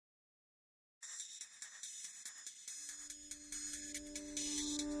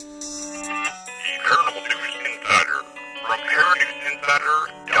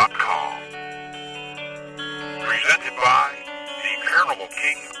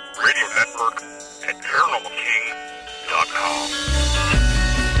Radio Network at ParanormalKing.com.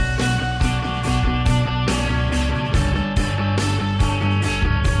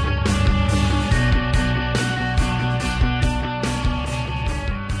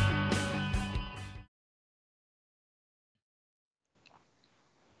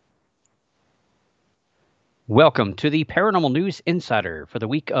 Welcome to the Paranormal News Insider for the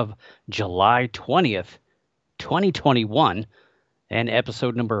week of July 20th, 2021, and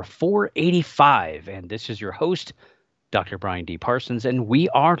episode number 485. And this is your host, Dr. Brian D. Parsons, and we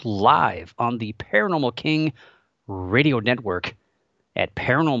are live on the Paranormal King Radio Network at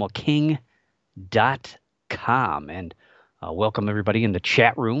ParanormalKing.com. And welcome everybody in the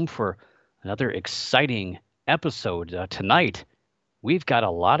chat room for another exciting episode. Tonight, we've got a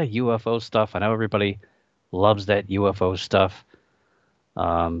lot of UFO stuff. I know everybody loves that UFO stuff.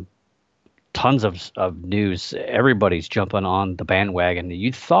 Tons of news. Everybody's jumping on the bandwagon.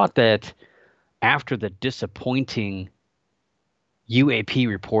 You thought that after the disappointing UAP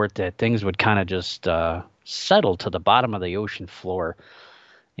report that things would kind of just settle to the bottom of the ocean floor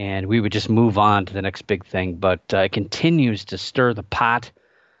and we would just move on to the next big thing. But it continues to stir the pot.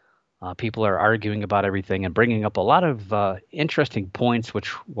 People are arguing about everything and bringing up a lot of interesting points,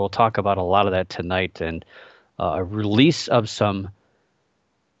 which we'll talk about a lot of that tonight, and a release of some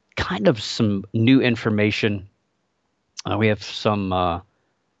new information. We have some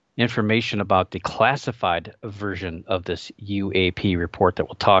information about the classified version of this UAP report that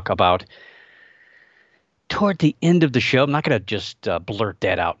we'll talk about toward the end of the show. I'm not going to just blurt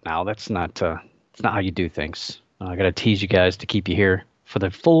that out now. That's not how you do things. I got to tease you guys to keep you here for the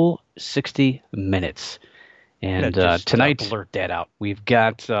full 60 minutes. And tonight, blurt that out. We've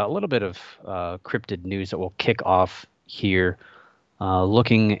got a little bit of cryptid news that will kick off here.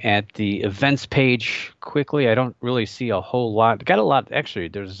 Looking at the events page quickly, I don't really see a whole lot. Got a lot, actually.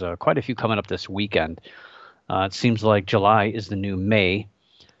 There's quite a few coming up this weekend. It seems like July is the new May.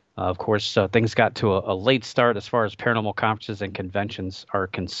 Of course, things got to a late start as far as paranormal conferences and conventions are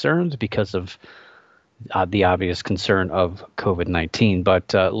concerned because of the obvious concern of COVID-19,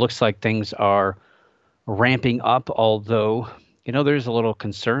 but looks like things are ramping up, although, there's a little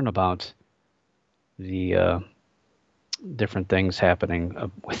concern about the different things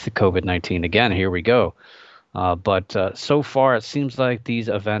happening with the COVID-19. Again, here we go. But so far, it seems like these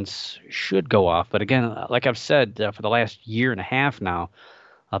events should go off. But again, like I've said for the last year and a half now,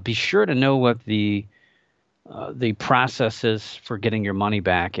 be sure to know what the process is for getting your money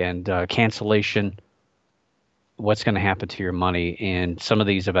back and cancellation, what's going to happen to your money. And some of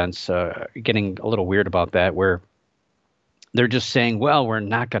these events are getting a little weird about that, where they're just saying, well, we're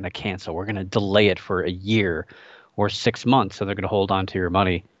not going to cancel. We're going to delay it for a year or 6 months, and they're going to hold on to your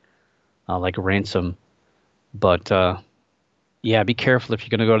money like a ransom. But be careful if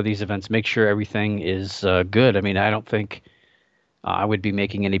you're going to go to these events. Make sure everything is good. I mean, I don't think I would be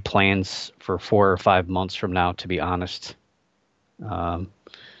making any plans for 4 or 5 months from now, to be honest.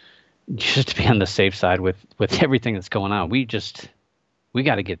 Just to be on the safe side with everything that's going on. We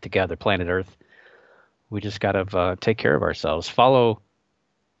got to get together, planet Earth. We just got to take care of ourselves. Follow,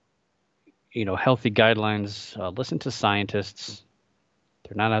 healthy guidelines. Listen to scientists.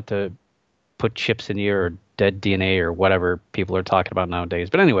 They're not out to put chips in you or dead DNA or whatever people are talking about nowadays.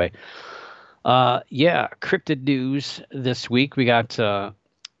 But anyway, cryptid news this week. We got, we'll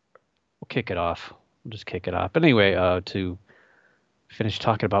kick it off. We'll just kick it off. But anyway, to finish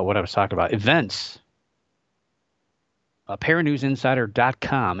talking about what I was talking about. Events.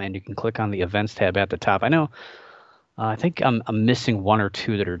 Paranewsinsider.com, and you can click on the events tab at the top. I know, I think I'm missing one or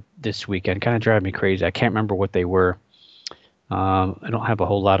two that are this weekend. Kind of drive me crazy. I can't remember what they were. I don't have a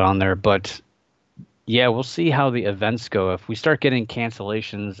whole lot on there, but yeah, we'll see how the events go. If we start getting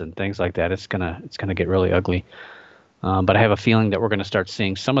cancellations and things like that, it's gonna get really ugly. But I have a feeling that we're going to start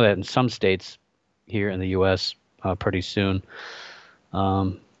seeing some of that in some states here in the U.S. Pretty soon.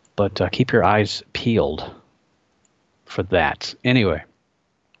 But keep your eyes peeled for that. Anyway,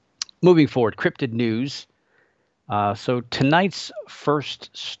 moving forward, cryptid news. So tonight's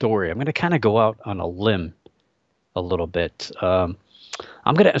first story, I'm going to kind of go out on a limb a little bit. I'm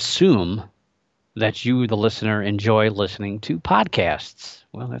going to assume that you, the listener, enjoy listening to podcasts.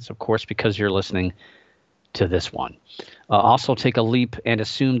 Well, that's, of course, because you're listening to this one. Also take a leap and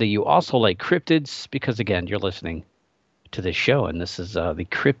assume that you also like cryptids because, again, you're listening to this show, and this is the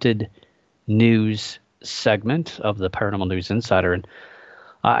cryptid news segment of the Paranormal News Insider. And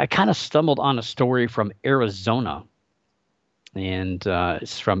I kind of stumbled on a story from Arizona, and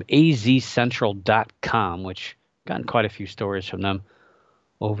it's from azcentral.com, which gotten quite a few stories from them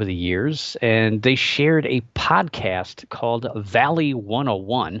over the years, and they shared a podcast called Valley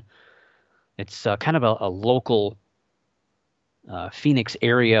 101. It's kind of a local Phoenix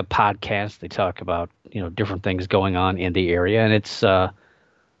area podcast. They talk about different things going on in the area, and it's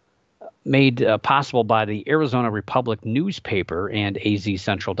made possible by the Arizona Republic newspaper and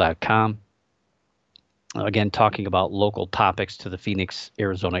azcentral.com. Again, talking about local topics to the Phoenix,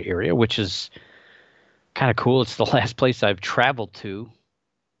 Arizona area, which is kind of cool. It's the last place I've traveled to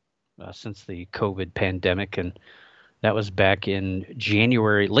since the COVID pandemic, and that was back in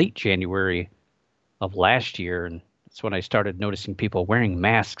January, late January of last year, and that's when I started noticing people wearing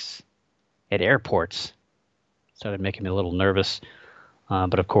masks at airports. Started making me a little nervous.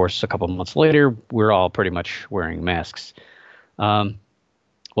 But of course, a couple of months later, we're all pretty much wearing masks.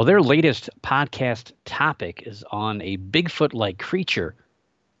 Well, their latest podcast topic is on a Bigfoot-like creature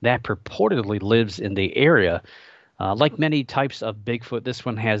that purportedly lives in the area. Like many types of Bigfoot, this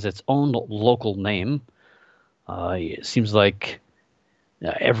one has its own local name. It seems like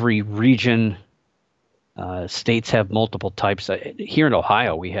every region, states have multiple types. Here in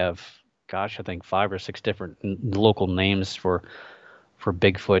Ohio, we have, I think 5 or 6 different local names for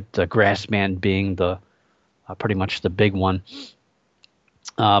Bigfoot. Grassman being the pretty much the big one.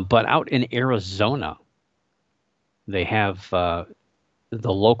 But out in Arizona, they have the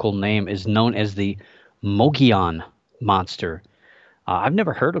local name is known as the Mogollon monster. I've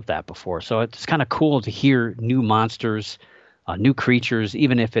never heard of that before, so it's kind of cool to hear new monsters, new creatures,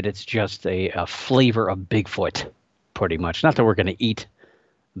 even if it's just a flavor of Bigfoot, pretty much. Not that we're going to eat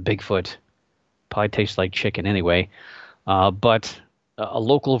Bigfoot. Probably tastes like chicken anyway. But a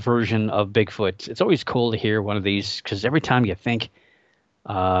local version of Bigfoot. It's always cool to hear one of these, because every time you think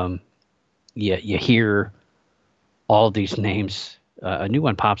you hear all these names, a new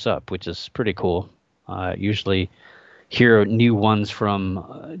one pops up, which is pretty cool. Usually hear new ones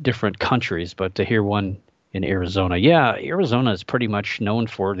from different countries, but to hear one in Arizona. Yeah, Arizona is pretty much known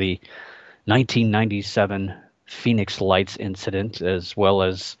for the 1997 Phoenix Lights incident, as well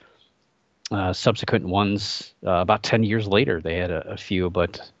as subsequent ones. About 10 years later, they had a few,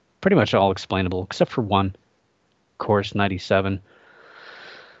 but pretty much all explainable, except for one, of course, 97.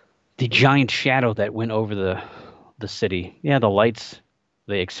 The giant shadow that went over the city. Yeah, the lights,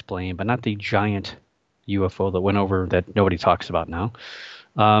 they explain, but not the giant UFO that went over that nobody talks about now.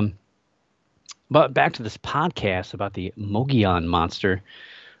 But back to this podcast about the Mogollon monster.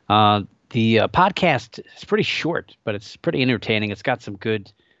 The podcast is pretty short, but it's pretty entertaining. It's got some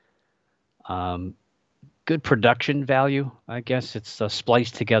good production value, I guess. It's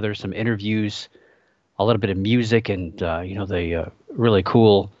spliced together some interviews, a little bit of music, and the really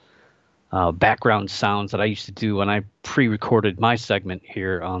cool background sounds that I used to do when I pre-recorded my segment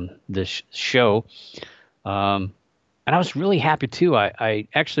here on this show. And I was really happy too. I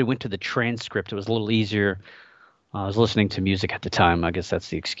actually went to the transcript. It was a little easier. I was listening to music at the time. I guess that's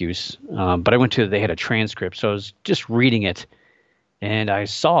the excuse. But they had a transcript. So I was just reading it, and I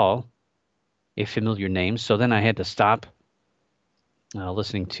saw a familiar name. So then I had to stop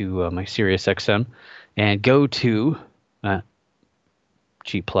listening to my Sirius XM and go to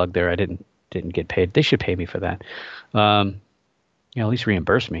cheap plug there. I didn't get paid. They should pay me for that. At least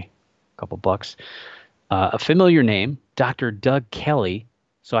reimburse me a couple bucks. A familiar name, Dr. Doug Kelly.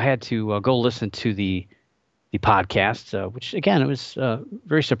 So I had to go listen to the podcast, which again, it was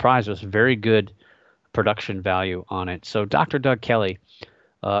very surprised. It was very good production value on it. So Dr. Doug Kelly,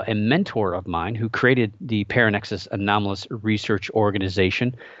 a mentor of mine who created the Paranexus Anomalous Research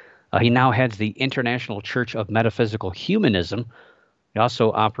Organization. He now heads the International Church of Metaphysical Humanism. He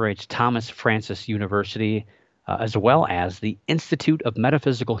also operates Thomas Francis University, as well as the Institute of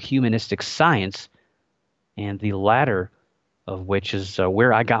Metaphysical Humanistic Science, and the latter of which is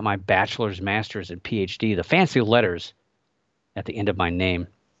where I got my bachelor's, master's, and PhD, the fancy letters at the end of my name.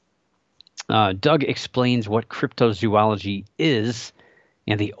 Doug explains what cryptozoology is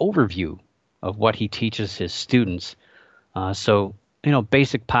and the overview of what he teaches his students. So,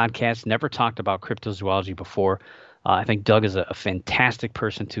 basic podcast, never talked about cryptozoology before. I think Doug is a fantastic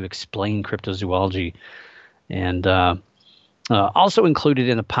person to explain cryptozoology. And also included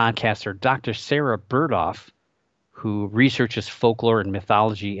in the podcast are Dr. Sarah Burdoff, who researches folklore and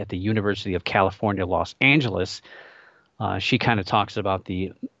mythology at the University of California, Los Angeles. She kind of talks about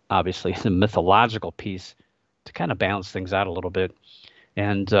obviously the mythological piece to kind of balance things out a little bit.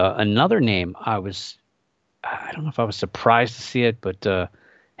 And another name, I don't know if I was surprised to see it, but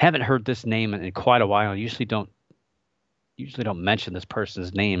haven't heard this name in quite a while. I usually don't mention this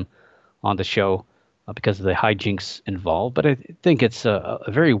person's name on the show because of the hijinks involved, but I think it's a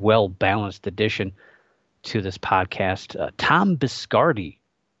very well-balanced addition to this podcast. Tom Biscardi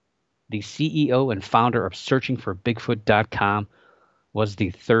the CEO and founder of SearchingForBigfoot.com, was the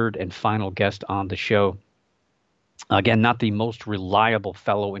third and final guest on the show. Again, not the most reliable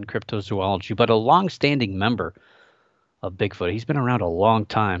fellow in cryptozoology, but a long-standing member of Bigfoot. He's been around a long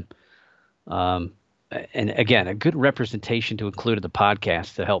time. And again, a good representation to include in the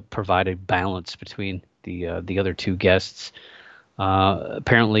podcast to help provide a balance between the other two guests.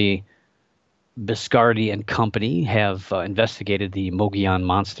 Apparently, Biscardi and company have investigated the Mogollon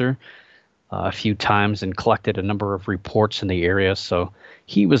monster a few times and collected a number of reports in the area. So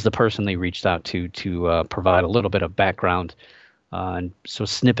he was the person they reached out to provide a little bit of background. And so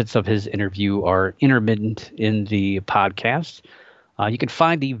snippets of his interview are intermittent in the podcast. You can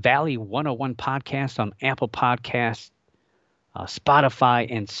find the Valley 101 podcast on Apple Podcasts, Spotify,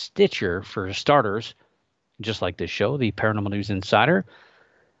 and Stitcher for starters, just like this show, the Paranormal News Insider.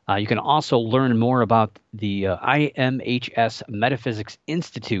 You can also learn more about the IMHS Metaphysics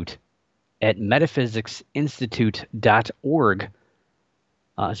Institute at metaphysicsinstitute.org,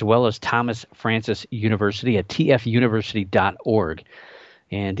 as well as Thomas Francis University at tfuniversity.org.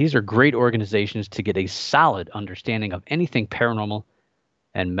 And these are great organizations to get a solid understanding of anything paranormal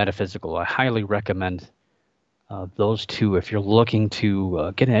and metaphysical. I highly recommend those two if you're looking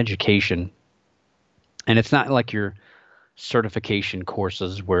to get an education. And it's not like your certification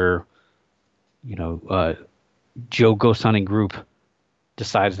courses where, Joe Ghost Hunting Group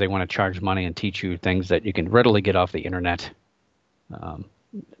decides they want to charge money and teach you things that you can readily get off the internet.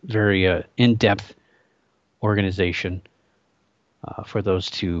 Very in-depth organization for those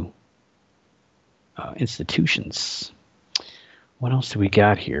two institutions. What else do we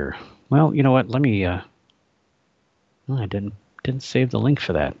got here? Well, you know what? Let me. I didn't save the link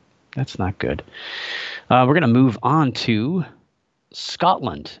for that. That's not good. We're going to move on to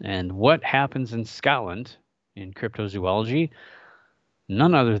Scotland and what happens in Scotland in cryptozoology.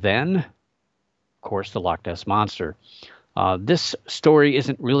 None other than, of course, the Loch Ness Monster. This story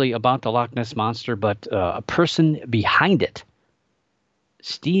isn't really about the Loch Ness Monster, but a person behind it.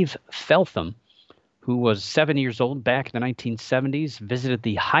 Steve Feltham, who was 7 years old back in the 1970s, visited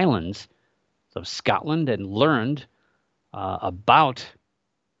the Highlands of Scotland and learned about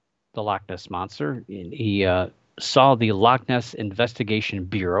the Loch Ness Monster. He saw the Loch Ness Investigation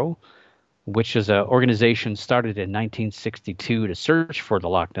Bureau, which is an organization started in 1962 to search for the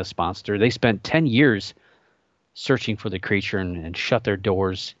Loch Ness Monster. They spent 10 years searching for the creature and shut their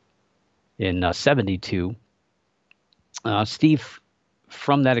doors in 72. Steve,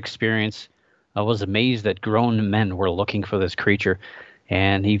 from that experience, was amazed that grown men were looking for this creature,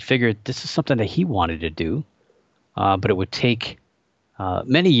 and he figured this is something that he wanted to do, but it would take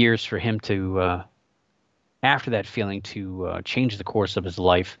many years for him to, after that feeling, to change the course of his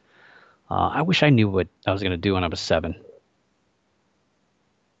life. I wish I knew what I was going to do when I was 7.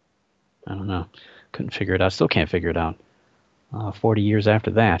 I don't know. Couldn't figure it out. Still can't figure it out. 40 years after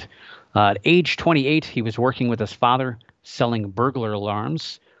that. At age 28, he was working with his father, selling burglar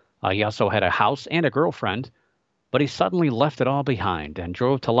alarms. He also had a house and a girlfriend, but he suddenly left it all behind and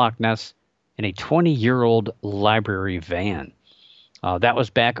drove to Loch Ness in a 20-year-old library van. That was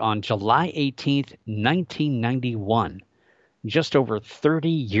back on July 18th, 1991. Just over 30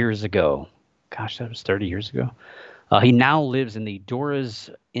 years ago. Gosh, that was 30 years ago. He now lives in the Dora's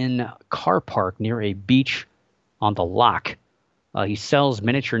Inn car park near a beach on the loch. He sells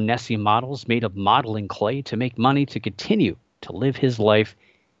miniature Nessie models made of modeling clay to make money to continue to live his life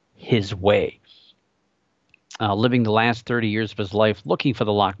his way. Living the last 30 years of his life looking for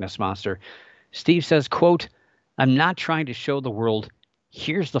the Loch Ness Monster, Steve says, quote, "I'm not trying to show the world,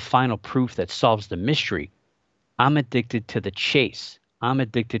 here's the final proof that solves the mystery. I'm addicted to the chase. I'm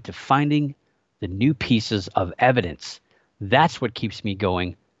addicted to finding the new pieces of evidence. That's what keeps me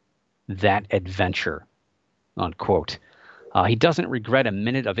going, that adventure," unquote. He doesn't regret a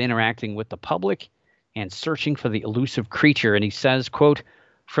minute of interacting with the public and searching for the elusive creature. And he says, quote,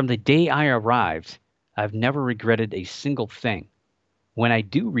 "From the day I arrived, I've never regretted a single thing. When I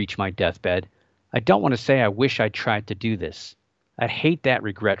do reach my deathbed, I don't want to say I wish I'd tried to do this. I'd hate that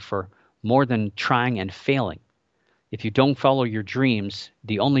regret for more than trying and failing. If you don't follow your dreams,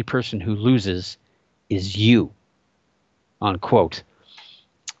 the only person who loses is you," unquote.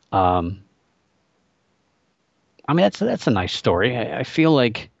 I mean, that's a nice story. I feel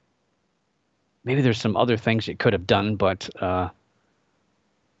like maybe there's some other things you could have done, but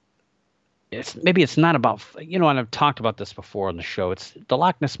it's not about, and I've talked about this before on the show. It's the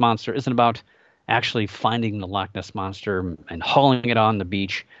Loch Ness Monster isn't about actually finding the Loch Ness Monster and hauling it on the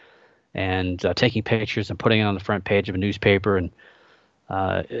beach and taking pictures and putting it on the front page of a newspaper. And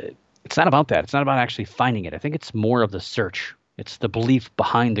it's not about that. It's not about actually finding it. I think it's more of the search. It's the belief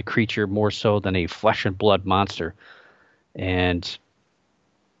behind the creature more so than a flesh and blood monster. And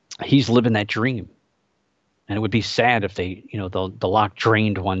he's living that dream. And it would be sad if the loch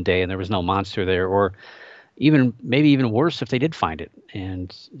drained one day and there was no monster there, or maybe even worse if they did find it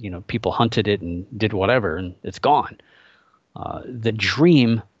and people hunted it and did whatever and it's gone. The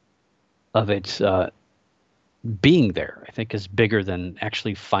dream of it being there, I think, is bigger than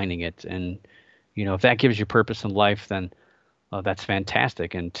actually finding it. And if that gives you purpose in life, then that's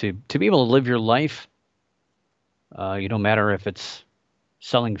fantastic. And to be able to live your life, no matter if it's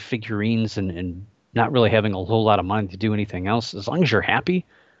selling figurines and not really having a whole lot of money to do anything else, as long as you're happy,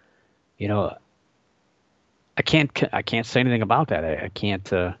 I can't say anything about that. I can't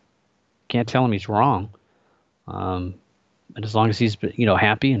tell him he's wrong. And as long as he's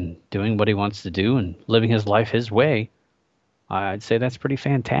happy and doing what he wants to do and living his life his way, I'd say that's pretty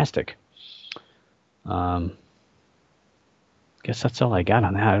fantastic. Guess that's all I got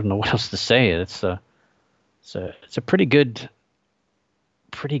on that. I don't know what else to say. It's a pretty good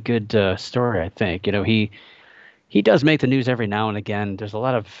story, I think. He does make the news every now and again. There's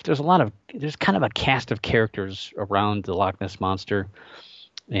kind of a cast of characters around the Loch Ness Monster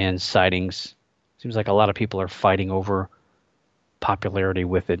and sightings. Seems like a lot of people are fighting over popularity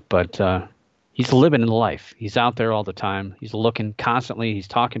with it, but he's living in life. He's out there all the time. He's looking constantly. He's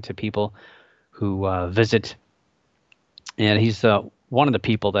talking to people who visit, and he's one of the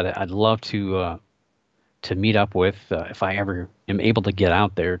people that I'd love to meet up with if I ever am able to get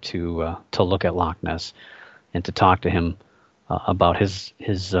out there to look at Loch Ness and to talk to him about his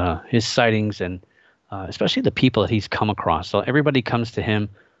sightings and especially the people that he's come across. So everybody comes to him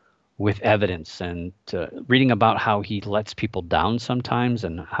with evidence, and reading about how he lets people down sometimes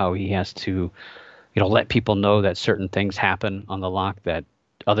and how he has to, let people know that certain things happen on the loch that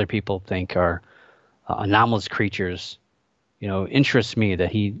other people think are anomalous creatures, interests me,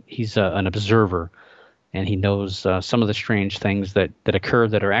 that he's an observer and he knows some of the strange things that occur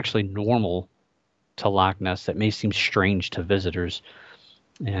that are actually normal to Loch Ness that may seem strange to visitors.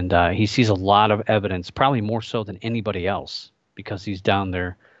 And he sees a lot of evidence, probably more so than anybody else, because he's down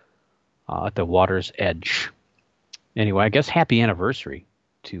there at the water's edge. Anyway, I guess happy anniversary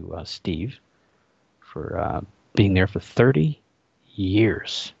to Steve for being there for 30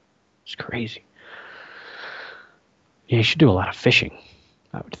 years. It's crazy. Yeah, you should do a lot of fishing,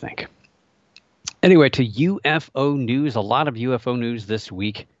 I would think. Anyway, to UFO news, a lot of UFO news this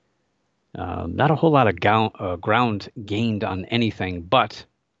week. Not a whole lot of ground gained on anything, but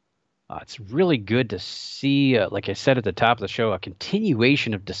it's really good to see, like I said at the top of the show, a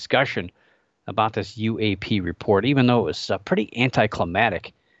continuation of discussion about this UAP report, even though it was pretty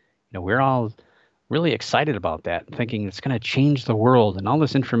anticlimactic. We're all really excited about that, thinking it's going to change the world and all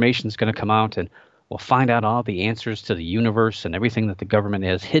this information is going to come out and we'll find out all the answers to the universe and everything that the government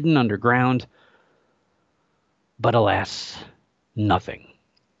has hidden underground. But alas, nothing.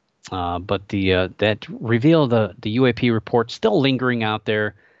 But that reveal, the UAP report still lingering out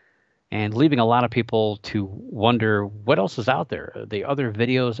there and leaving a lot of people to wonder what else is out there. The other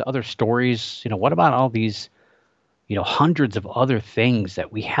videos, other stories, what about all these, hundreds of other things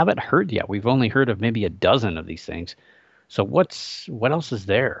that we haven't heard yet? We've only heard of maybe a dozen of these things. So what else is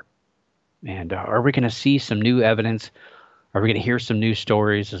there? And are we going to see some new evidence? Are we going to hear some new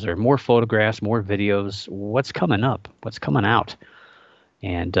stories? Is there more photographs, more videos? What's coming up? What's coming out?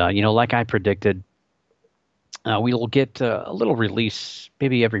 And, like I predicted, we will get a little release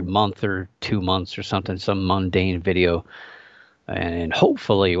maybe every month or 2 months or something, some mundane video. And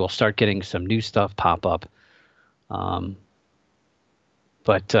hopefully we'll start getting some new stuff pop up.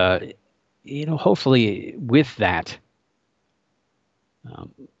 But hopefully with that,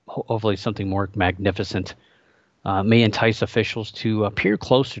 hopefully something more magnificent may entice officials to peer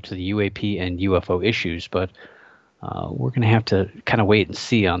closer to the UAP and UFO issues. But we're going to have to kind of wait and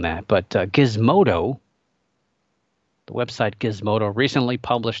see on that. But Gizmodo, the website Gizmodo, recently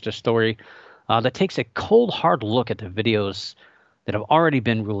published a story that takes a cold, hard look at the videos that have already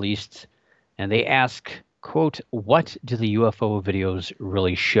been released. And they ask, quote, what do the UFO videos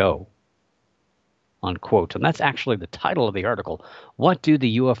really show? Unquote. And that's actually the title of the article. What do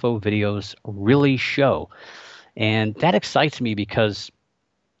the UFO videos really show? And that excites me because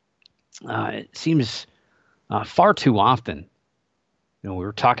it seems far too often, we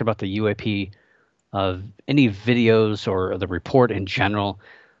were talking about the UAP of any videos or the report in general.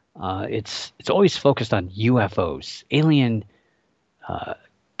 It's always focused on UFOs, alien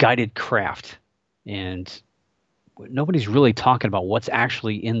guided craft, and nobody's really talking about what's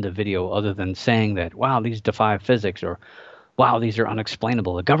actually in the video other than saying that, wow, these defy physics, or wow, these are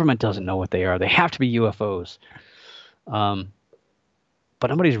unexplainable. The government doesn't know what they are. They have to be UFOs. but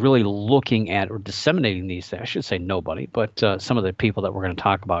nobody's really looking at or disseminating these things. I should say nobody, but some of the people that we're going to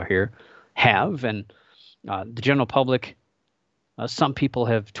talk about here have, and the general public, some people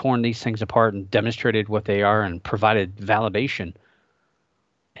have torn these things apart and demonstrated what they are and provided validation.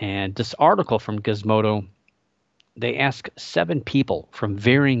 And this article from Gizmodo, they ask 7 people from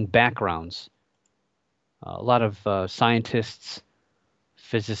varying backgrounds, a lot of scientists,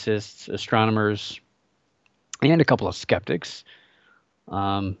 physicists, astronomers, and a couple of skeptics,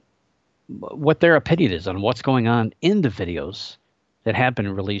 what their opinion is on what's going on in the videos that have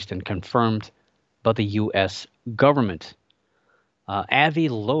been released and confirmed by the U.S. government. Avi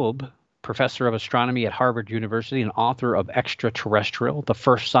Loeb, professor of astronomy at Harvard University and author of Extraterrestrial, the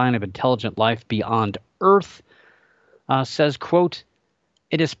First Sign of Intelligent Life Beyond Earth, says, quote,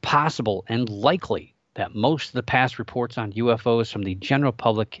 "It is possible and likely that most of the past reports on UFOs from the general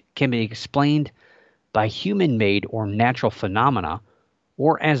public can be explained by human-made or natural phenomena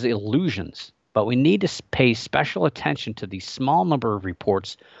or as illusions, but we need to pay special attention to the small number of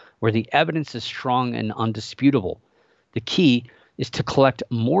reports where the evidence is strong and undisputable. The key is to collect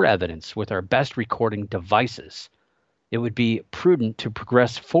more evidence with our best recording devices. It would be prudent to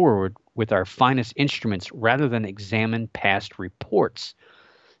progress forward with our finest instruments rather than examine past reports.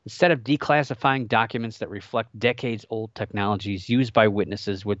 Instead of declassifying documents that reflect decades-old technologies used by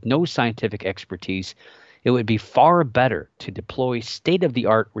witnesses with no scientific expertise, it would be far better to deploy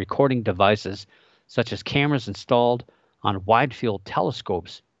state-of-the-art recording devices such as cameras installed on wide-field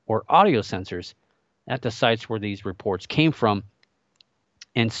telescopes or audio sensors at the sites where these reports came from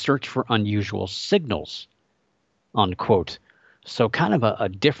and search for unusual signals," unquote. So kind of a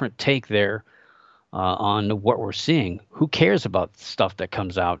different take there on what we're seeing. Who cares about stuff that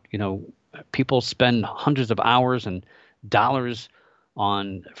comes out? You know, people spend hundreds of hours and dollars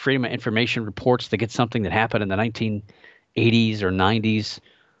on Freedom of Information reports to get something that happened in the 1980s or 90s.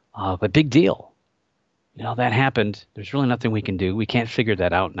 But big deal. You know, that happened. There's really nothing we can do. We can't figure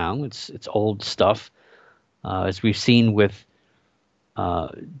that out now. It's old stuff. As we've seen with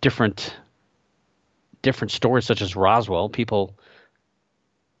different stories such as Roswell, people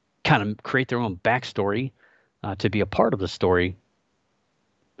kind of create their own backstory to be a part of the story.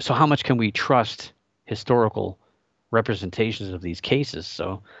 So how much can we trust historical representations of these cases?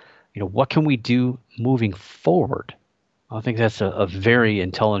 So, you know, what can we do moving forward? I think that's a very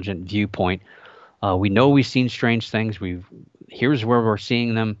intelligent viewpoint. We know we've seen strange things. Here's where we're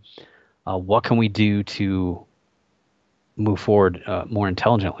seeing them. What can we do to move forward more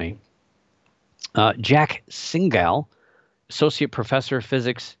intelligently? Jack Singal, associate professor of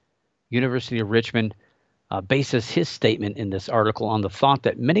physics, University of Richmond, bases his statement in this article on the thought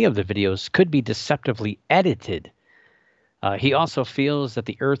that many of the videos could be deceptively edited. He also feels that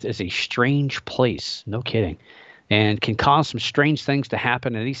the Earth is a strange place, no kidding, and can cause some strange things to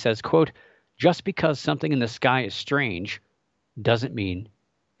happen. And he says, quote, "Just because something in the sky is strange doesn't mean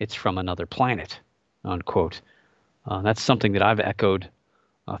it's from another planet," unquote. That's something that I've echoed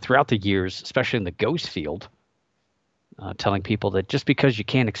throughout the years, especially in the ghost field, telling people that just because you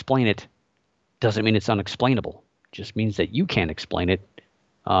can't explain it doesn't mean it's unexplainable. It just means that you can't explain it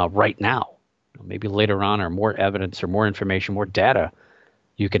right now. Maybe later on, or more evidence or more information, more data,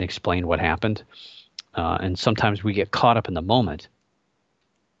 you can explain what happened. And sometimes we get caught up in the moment,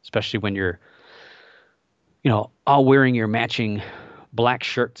 especially when you're, you know, all wearing your matching black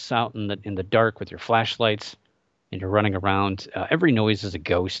shirts out in the dark with your flashlights, and you're running around. Every noise is a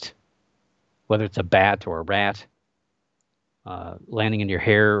ghost, whether it's a bat or a rat landing in your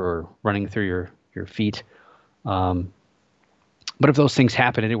hair or running through your feet. But if those things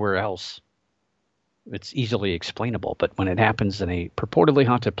happen anywhere else, it's easily explainable. But when it happens in a purportedly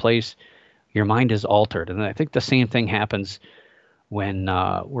haunted place, your mind is altered. And I think the same thing happens when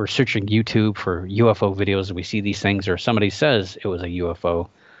we're searching YouTube for UFO videos and we see these things, or somebody says it was a UFO.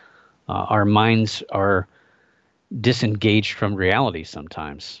 Our minds are disengaged from reality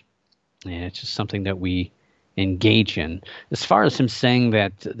sometimes. And it's just something that we engage in. As far as him saying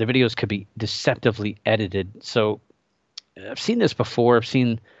that the videos could be deceptively edited, so I've seen this before. I've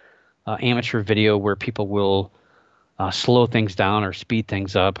seen amateur video where people will slow things down or speed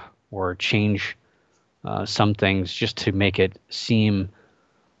things up or change some things just to make it seem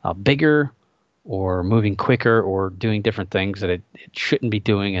bigger or moving quicker or doing different things that it shouldn't be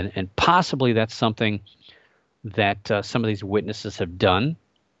doing. And possibly that's something that some of these witnesses have done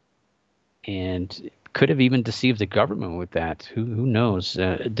and could have even deceived the government with that. Who knows?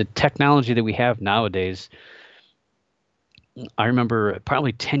 The technology that we have nowadays, I remember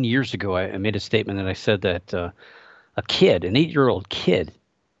probably 10 years ago, I made a statement that I said that a kid, an 8-year-old kid,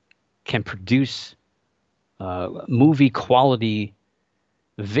 can produce movie quality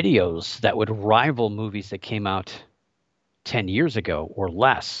videos that would rival movies that came out 10 years ago or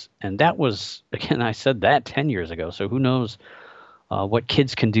less. And that was, again, I said that 10 years ago. So who knows what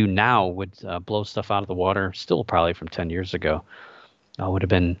kids can do now would blow stuff out of the water, still probably from 10 years ago. Would have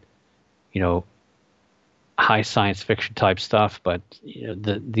been, you know, high science fiction type stuff. But you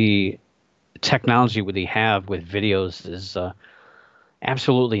know, the technology we have with videos is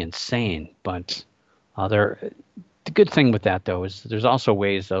absolutely insane. But the good thing with that, though, is there's also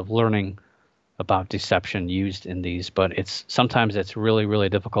ways of learning about deception used in these, but sometimes it's really, really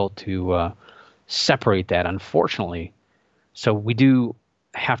difficult to separate that, unfortunately. So we do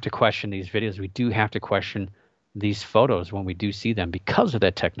have to question these videos. We do have to question these photos when we do see them because of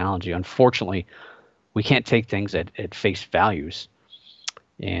that technology. Unfortunately, we can't take things at face values.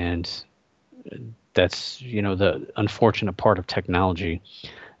 And that's, you know, the unfortunate part of technology.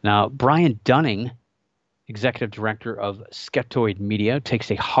 Now, Brian Dunning, executive director of Skeptoid Media,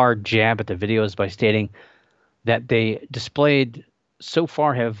 takes a hard jab at the videos by stating that they displayed so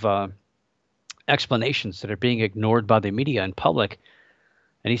far have explanations that are being ignored by the media and public.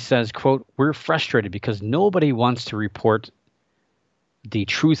 And he says, quote, "We're frustrated because nobody wants to report the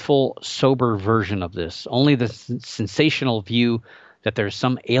truthful, sober version of this, only the sensational view that there's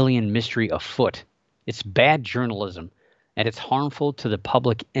some alien mystery afoot. It's bad journalism, and it's harmful to the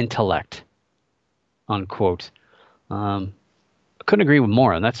public intellect," unquote. I couldn't agree with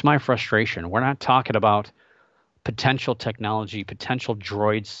more, and that's my frustration. We're not talking about potential technology, potential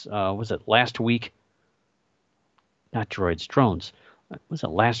droids. Was it last week? Not droids, drones. Was it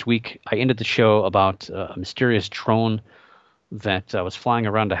last week? I ended the show about a mysterious drone that was flying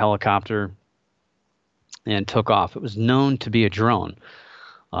around a helicopter and took off. It was known to be a drone,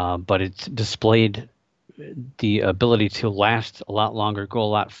 but it displayed the ability to last a lot longer, go a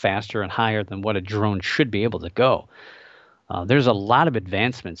lot faster and higher than what a drone should be able to go. There's a lot of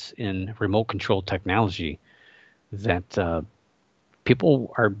advancements in remote control technology that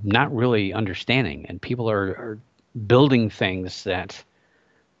people are not really understanding, and people are building things that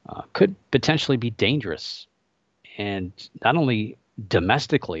could potentially be dangerous. And not only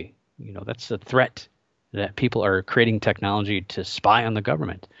domestically, you know, that's a threat that people are creating technology to spy on the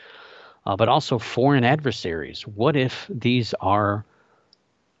government, but also foreign adversaries. What if these are,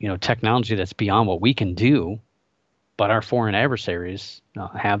 you know, technology that's beyond what we can do, but our foreign adversaries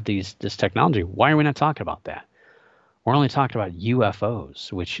have this technology? Why are we not talking about that? We're only talking about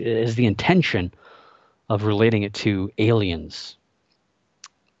UFOs, which is the intention of relating it to aliens.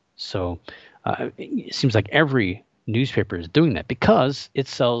 So it seems like every newspaper is doing that because it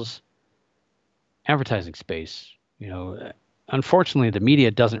sells advertising space. You know, unfortunately, the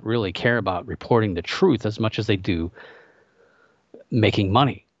media doesn't really care about reporting the truth as much as they do making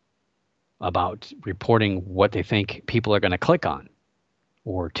money about reporting what they think people are going to click on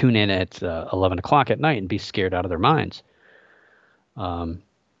or tune in at 11 o'clock at night and be scared out of their minds.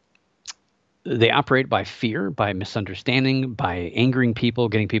 They operate by fear, by misunderstanding, by angering people,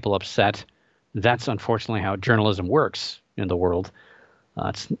 getting people upset. That's unfortunately how journalism works in the world.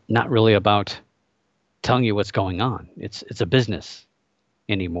 It's not really about telling you what's going on. It's a business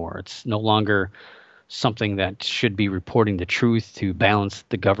anymore. It's no longer something that should be reporting the truth to balance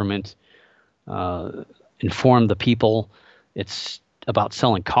the government, inform the people. It's about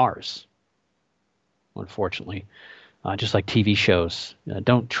selling cars, unfortunately. Just like TV shows.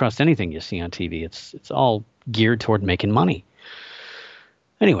 Don't trust anything you see on TV. It's all geared toward making money.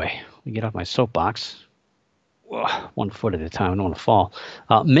 Anyway, let me get off my soapbox. Whoa, 1 foot at a time. I don't want to fall.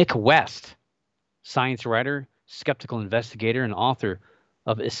 Mick West, science writer, skeptical investigator, and author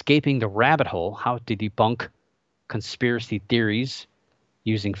of Escaping the Rabbit Hole, How to Debunk Conspiracy Theories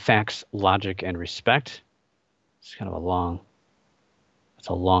Using Facts, Logic, and Respect. It's kind of it's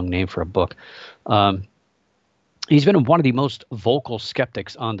a long name for a book. He's been one of the most vocal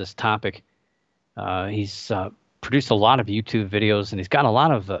skeptics on this topic. He's produced a lot of YouTube videos, and he's got a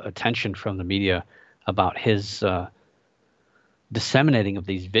lot of attention from the media about his disseminating of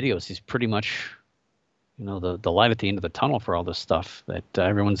these videos. He's pretty much, you know, the light at the end of the tunnel for all this stuff that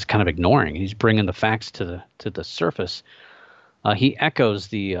everyone's kind of ignoring. He's bringing the facts to the surface. He echoes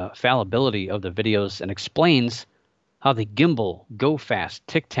the fallibility of the videos and explains how the Gimbal, Go Fast,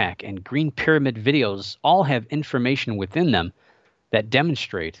 Tic Tac, and Green Pyramid videos all have information within them that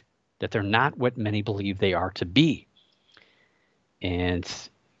demonstrate that they're not what many believe they are to be. And,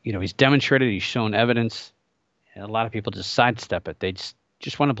 you know, he's demonstrated, he's shown evidence, and a lot of people just sidestep it. They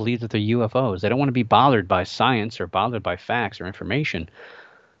just want to believe that they're UFOs. They don't want to be bothered by science or bothered by facts or information.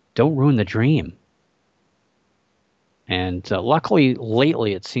 Don't ruin the dream. And luckily,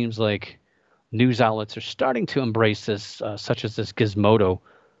 lately, it seems like news outlets are starting to embrace this, such as this Gizmodo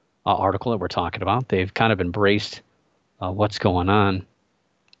article that we're talking about. They've kind of embraced what's going on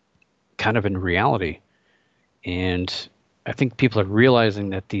kind of in reality. And I think people are realizing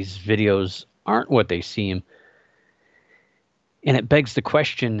that these videos aren't what they seem. And it begs the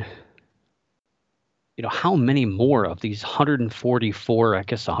question, how many more of these 144, I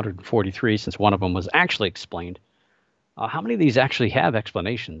guess 143, since one of them was actually explained, how many of these actually have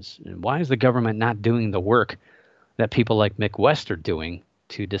explanations? And why is the government not doing the work that people like Mick West are doing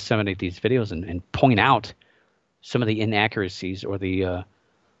to disseminate these videos and point out some of the inaccuracies or the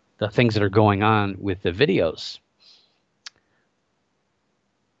things that are going on with the videos?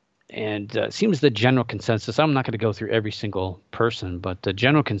 And it seems the general consensus, I'm not going to go through every single person, but the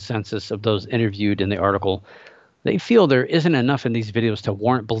general consensus of those interviewed in the article, they feel there isn't enough in these videos to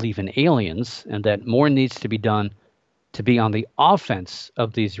warrant belief in aliens, and that more needs to be done to be on the offense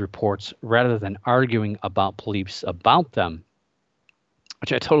of these reports rather than arguing about beliefs about them,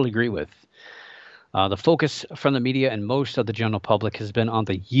 which I totally agree with. The focus from the media and most of the general public has been on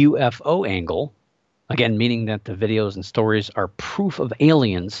the UFO angle, again, meaning that the videos and stories are proof of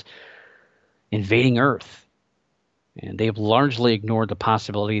aliens invading Earth. And they've largely ignored the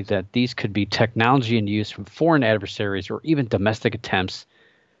possibility that these could be technology in use from foreign adversaries or even domestic attempts,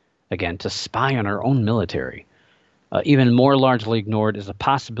 again, to spy on our own military. Even more largely ignored is the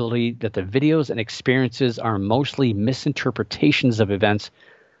possibility that the videos and experiences are mostly misinterpretations of events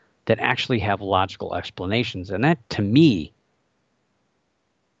that actually have logical explanations. And that, to me,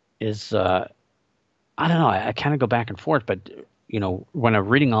 is, I don't know, I kind of go back and forth, but, when I'm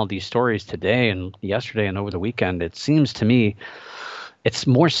reading all these stories today and yesterday and over the weekend, it seems to me it's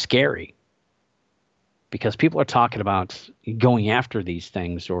more scary because people are talking about going after these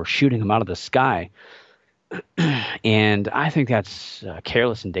things or shooting them out of the sky. And I think that's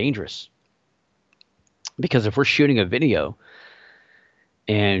careless and dangerous, because if we're shooting a video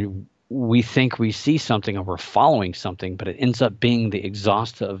and we think we see something or we're following something, but it ends up being the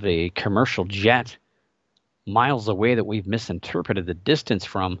exhaust of a commercial jet miles away that we've misinterpreted the distance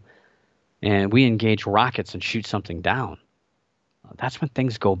from, and we engage rockets and shoot something down, that's when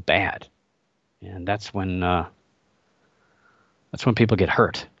things go bad. And that's when people get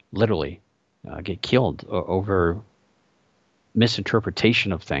hurt, literally. Get killed over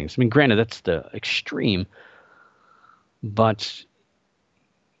misinterpretation of things. I mean, granted, that's the extreme, but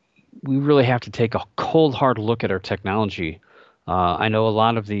we really have to take a cold, hard look at our technology. I know a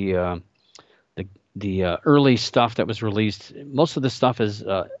lot of the early stuff that was released, most of the stuff is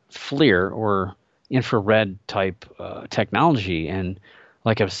FLIR or infrared type technology, and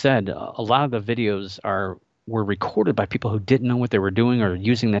like I've said, a lot of the videos were recorded by people who didn't know what they were doing or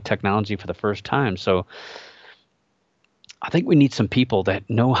using that technology for the first time. So I think we need some people that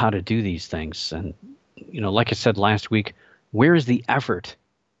know how to do these things. And, like I said last week, where is the effort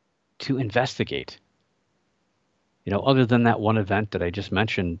to investigate? Other than that one event that I just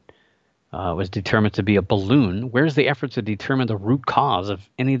mentioned was determined to be a balloon, where's the effort to determine the root cause of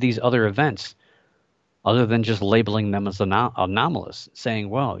any of these other events, other than just labeling them as anomalous, saying,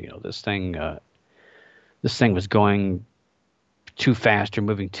 well, this thing was going too fast or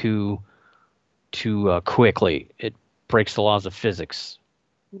moving too quickly. It breaks the laws of physics.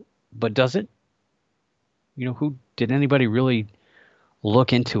 But does it? Did anybody really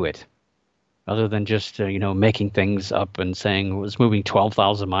look into it other than just, making things up and saying it was moving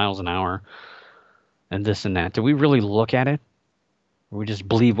 12,000 miles an hour and this and that? Do we really look at it? Or we just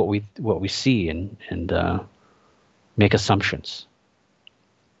believe what we see and make assumptions?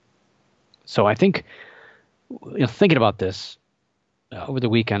 So I think, thinking about this over the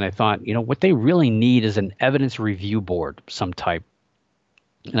weekend, I thought, what they really need is an evidence review board of some type.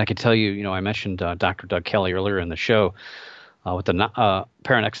 And I could tell you, I mentioned Dr. Doug Kelly earlier in the show with the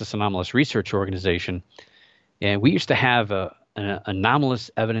Paranexus Anomalous Research Organization. And we used to have an anomalous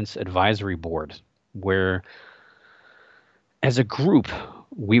evidence advisory board where, as a group,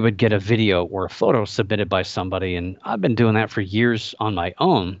 we would get a video or a photo submitted by somebody. And I've been doing that for years on my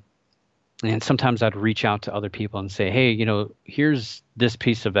own. And sometimes I'd reach out to other people and say, hey, here's this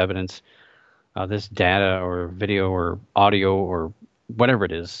piece of evidence, this data or video or audio or whatever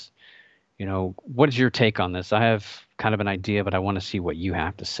it is. What is your take on this? I have kind of an idea, but I want to see what you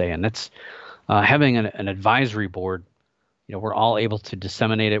have to say. And that's having an advisory board. We're all able to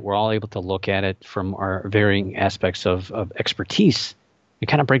disseminate it. We're all able to look at it from our varying aspects of expertise and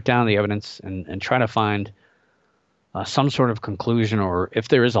kind of break down the evidence and try to find some sort of conclusion, or if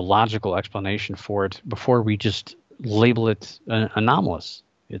there is a logical explanation for it, before we just label it anomalous.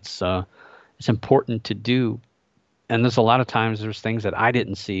 It's important to do, and there's a lot of times there's things that I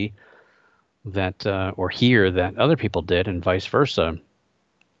didn't see that or hear that other people did, and vice versa.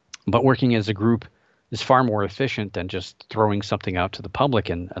 But working as a group is far more efficient than just throwing something out to the public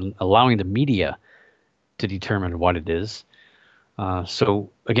and allowing the media to determine what it is. So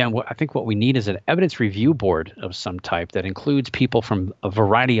again, I think what we need is an evidence review board of some type that includes people from a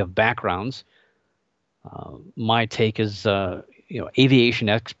variety of backgrounds. My take is, aviation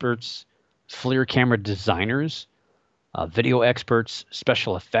experts, FLIR camera designers, video experts,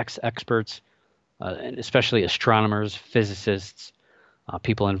 special effects experts, and especially astronomers, physicists,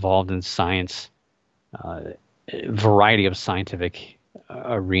 people involved in science, a variety of scientific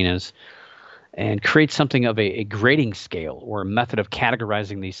arenas, and create something of a grading scale or a method of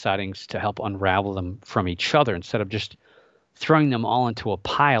categorizing these sightings to help unravel them from each other instead of just throwing them all into a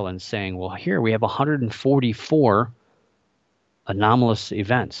pile and saying, well, here we have 144 anomalous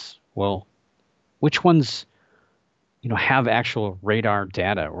events. Well, which ones, have actual radar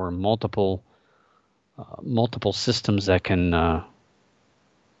data or multiple systems that can,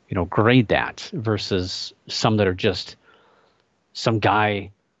 grade that versus some that are just some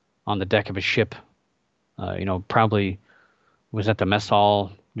guy on the deck of a ship, probably was at the mess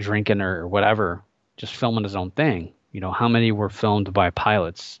hall drinking or whatever, just filming his own thing. How many were filmed by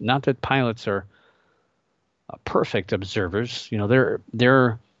pilots? Not that pilots are perfect observers.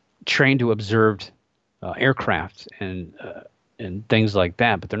 They're trained to observe aircraft and things like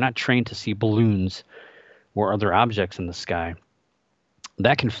that, but they're not trained to see balloons or other objects in the sky.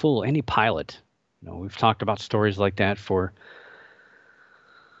 That can fool any pilot. We've talked about stories like that for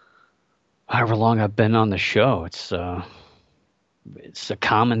however long I've been on the show. It's a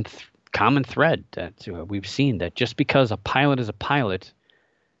common thread that we've seen, that just because a pilot is a pilot,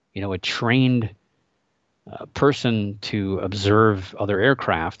 a trained person to observe other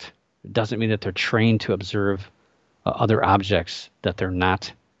aircraft, doesn't mean that they're trained to observe other objects that they're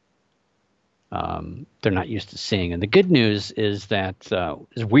not used to seeing. And the good news is that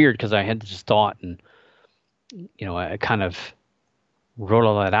it's weird because I had this thought and I kind of wrote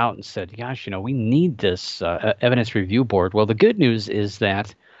all that out and said, gosh, we need this evidence review board. Well, the good news is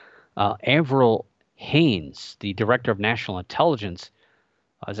that Avril Haines, the director of national intelligence,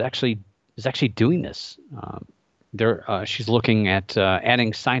 is actually doing this. She's looking at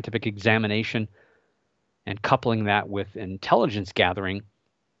adding scientific examination and coupling that with intelligence gathering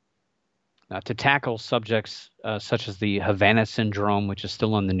to tackle subjects such as the Havana syndrome, which is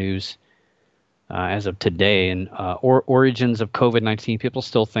still on the news as of today, and origins of COVID-19. People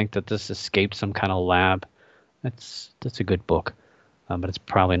still think that this escaped some kind of lab. That's a good book, but it's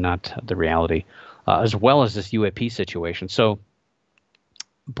probably not the reality, as well as this UAP situation. So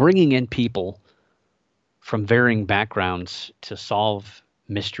bringing in people from varying backgrounds to solve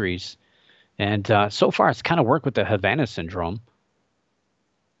mysteries. And so far, it's kind of worked with the Havana syndrome.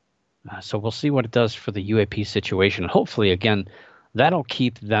 So we'll see what it does for the UAP situation. And hopefully, again, that'll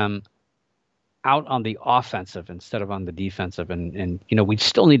keep them out on the offensive instead of on the defensive. And we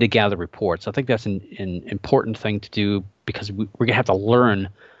still need to gather reports. I think that's an important thing to do because we're going to have to learn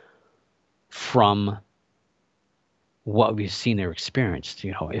from what we've seen or experienced.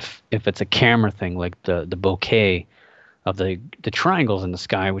 If it's a camera thing like the bokeh of the triangles in the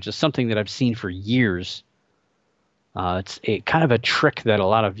sky, which is something that I've seen for years. It's a kind of a trick that a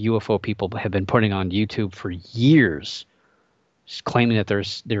lot of UFO people have been putting on YouTube for years, just claiming that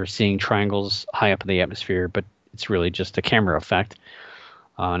they're seeing triangles high up in the atmosphere, but it's really just a camera effect.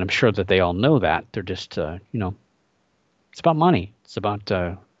 And I'm sure that they all know that. They're just, it's about money. It's about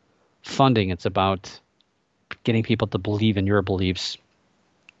funding. It's about getting people to believe in your beliefs,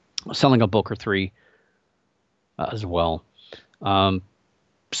 selling a book or three as well.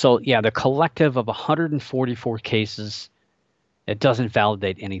 So, yeah, the collective of 144 cases, it doesn't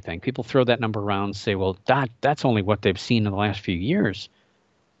validate anything. People throw that number around and say, well, that's only what they've seen in the last few years.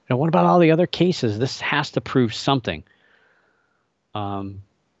 What about all the other cases? This has to prove something.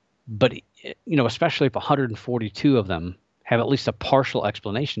 But, especially if 142 of them have at least a partial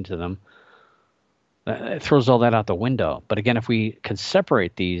explanation to them, it throws all that out the window. But again, if we can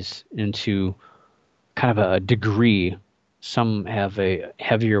separate these into kind of a degree, some have a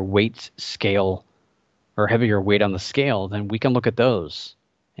heavier weight scale or heavier weight on the scale, then we can look at those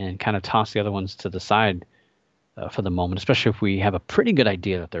and kind of toss the other ones to the side for the moment, especially if we have a pretty good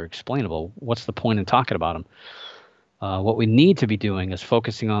idea that they're explainable. What's the point in talking about them? What we need to be doing is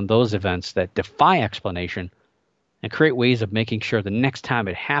focusing on those events that defy explanation and create ways of making sure the next time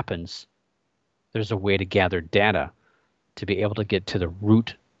it happens, there's a way to gather data to be able to get to the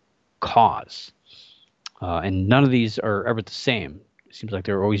root cause. And none of these are ever the same. It seems like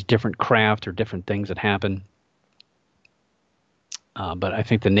there are always different craft or different things that happen. But I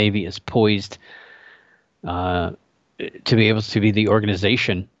think the Navy is poised to be able to be the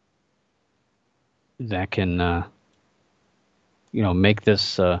organization that can make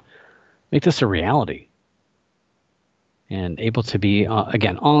this a reality, and able to be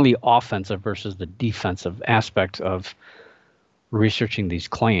again on the offensive versus the defensive aspect of researching these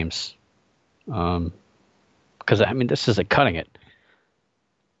claims. Because I mean, this isn't cutting it.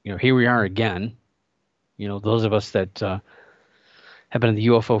 Here we are again. Those of us that have been in the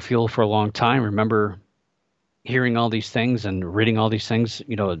UFO field for a long time remember hearing all these things and reading all these things.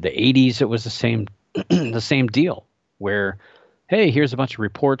 The 80s, it was the same the same deal, where, hey, here's a bunch of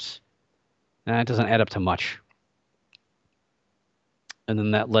reports, and it doesn't add up to much. And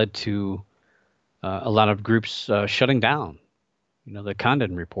then that led to a lot of groups shutting down. The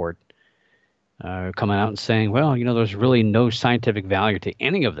Condon report coming out and saying, well, there's really no scientific value to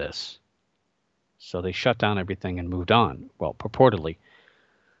any of this. So they shut down everything and moved on. Well, purportedly.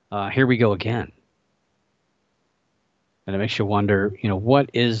 Here we go again. And it makes you wonder, what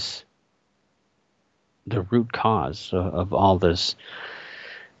is the root cause of all this?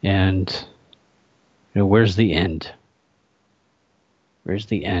 And, where's the end? Where's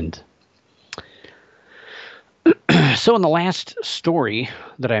the end? So in the last story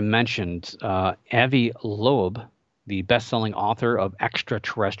that I mentioned, Avi Loeb, the best-selling author of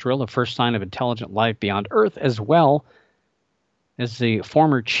Extraterrestrial, the first sign of intelligent life beyond Earth, as well as the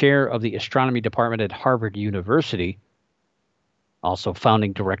former chair of the astronomy department at Harvard University, also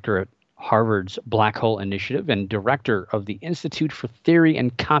founding director at Harvard's Black Hole Initiative and director of the Institute for Theory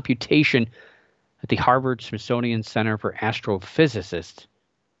and Computation at the Harvard Smithsonian Center for Astrophysics.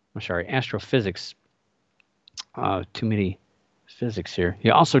 Too many physics here. He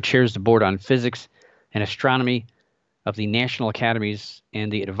also chairs the board on physics and astronomy of the National Academies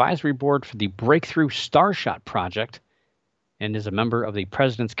and the advisory board for the Breakthrough Starshot Project, and is a member of the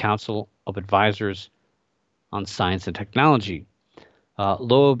President's Council of Advisors on Science and Technology.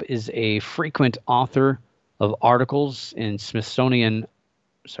 Loeb is a frequent author of articles in Scientific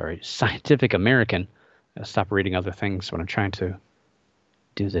American. I'll stop reading other things when I'm trying to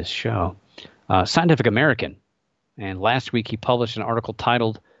do this show. Scientific American. And last week he published an article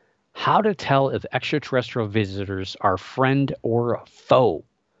titled, How to Tell If Extraterrestrial Visitors Are Friend or Foe.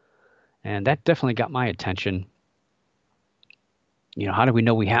 And that definitely got my attention. How do we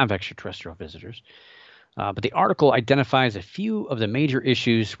know we have extraterrestrial visitors? But the article identifies a few of the major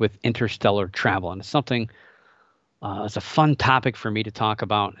issues with interstellar travel. And it's something, it's a fun topic for me to talk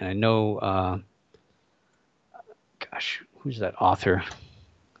about. And I know, who's that author?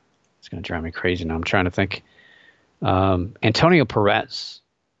 It's going to drive me crazy now. I'm trying to think. Antonio Perez.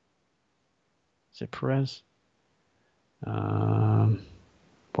 Is it Perez? Boy,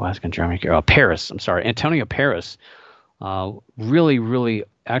 that's going to drive me crazy. Paris. I'm sorry. Antonio Paris. Really, really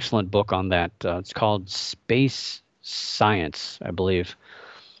excellent book on that. It's called Space Science, I believe.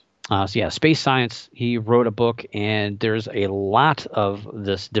 Space Science. He wrote a book, and there's a lot of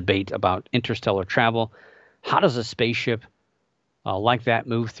this debate about interstellar travel. How does a spaceship like that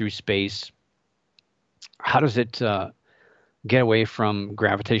move through space? How does it get away from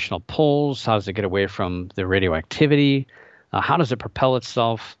gravitational pulls? How does it get away from the radioactivity? How does it propel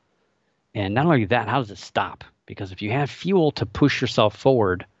itself? And not only that, how does it stop? Because if you have fuel to push yourself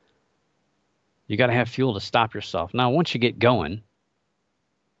forward, you got to have fuel to stop yourself. Now, once you get going,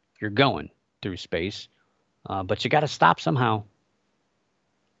 you're going through space, but you got to stop somehow.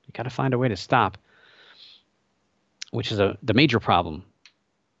 You got to find a way to stop, which is the major problem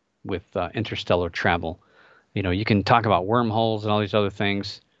with interstellar travel. You can talk about wormholes and all these other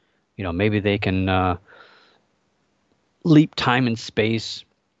things. Maybe they can leap time and space.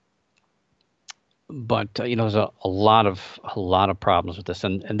 But there's a lot of problems with this,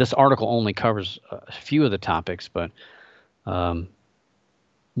 and this article only covers a few of the topics, but one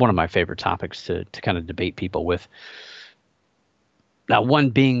of my favorite topics to kind of debate people with. Now, one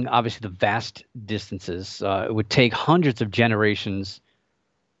being obviously the vast distances. It would take hundreds of generations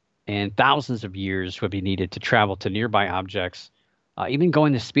and thousands of years would be needed to travel to nearby objects, even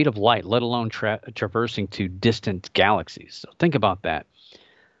going the speed of light, let alone traversing to distant galaxies. So think about that.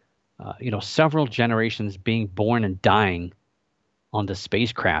 Several generations being born and dying on the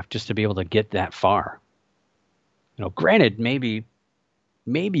spacecraft just to be able to get that far. Granted, maybe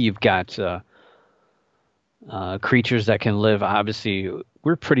you've got creatures that can live. Obviously,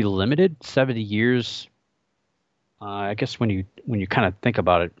 we're pretty limited. 70 years. I guess when you kind of think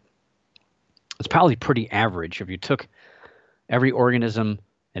about it, it's probably pretty average. If you took every organism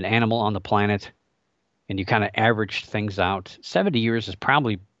and animal on the planet and you kind of averaged things out, 70 years is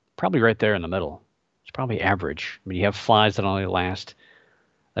probably right there in the middle. It's probably average. I mean, you have flies that only last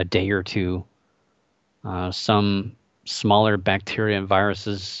a day or two. Some smaller bacteria and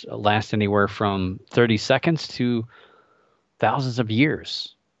viruses last anywhere from 30 seconds to thousands of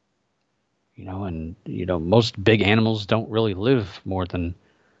years. And most big animals don't really live more than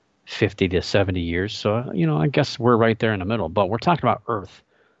 50 to 70 years. So, I guess we're right there in the middle. But we're talking about Earth,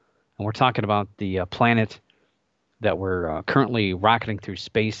 and we're talking about the planet that we're currently rocketing through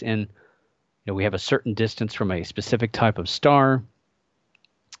space in. We have a certain distance from a specific type of star.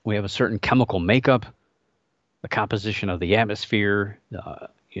 We have a certain chemical makeup, the composition of the atmosphere,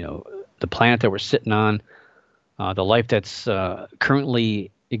 the planet that we're sitting on, the life that's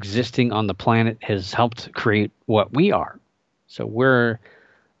currently existing on the planet has helped create what we are. So we're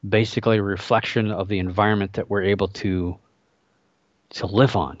basically a reflection of the environment that we're able to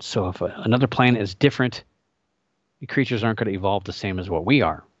live on. So if another planet is different, the creatures aren't going to evolve the same as what we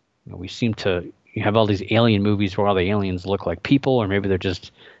are. We seem to have all these alien movies where all the aliens look like people, or maybe they're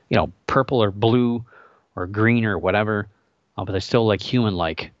just, purple or blue or green or whatever, but they still like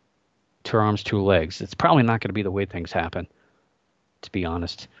human-like, 2 arms, 2 legs. It's probably not going to be the way things happen, to be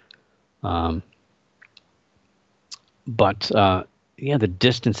honest. But the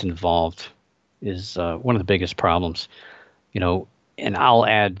distance involved is one of the biggest problems, and I'll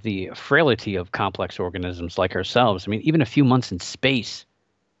add the frailty of complex organisms like ourselves. I mean, even a few months in space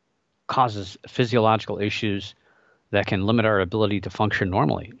causes physiological issues that can limit our ability to function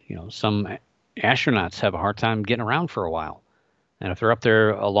normally. Some astronauts have a hard time getting around for a while. And if they're up there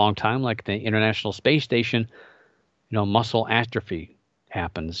a long time, like the International Space Station, muscle atrophy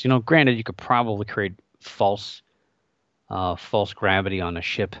happens. Granted, you could probably create false gravity on a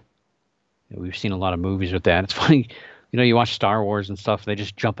ship. We've seen a lot of movies with that. It's funny, you watch Star Wars and stuff, they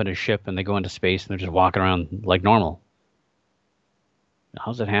just jump in a ship and they go into space and they're just walking around like normal.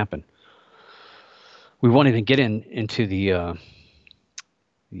 How's that happen? We won't even get into the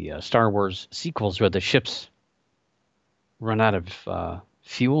Star Wars sequels where the ships run out of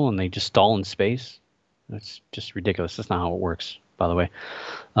fuel and they just stall in space. That's just ridiculous. That's not how it works, by the way.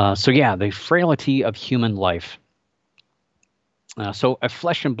 The frailty of human life. So a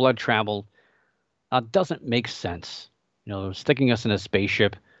flesh and blood travel doesn't make sense. Sticking us in a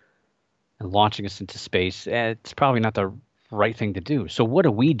spaceship and launching us into space, it's probably not the right thing to do. So what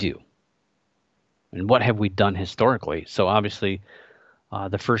do we do? And what have we done historically? So obviously,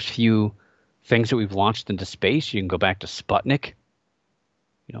 the first few things that we've launched into space, you can go back to Sputnik.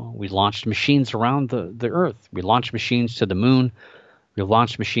 We launched machines around the Earth. We launched machines to the moon. We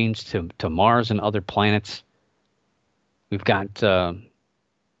launched machines to Mars and other planets. We've got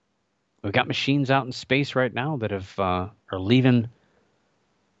machines out in space right now that are leaving.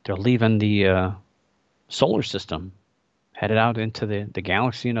 They're leaving the solar system, headed out into the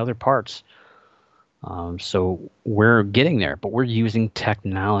galaxy and other parts. So we're getting there, but we're using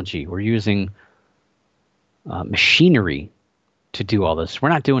technology. We're using machinery to do all this. We're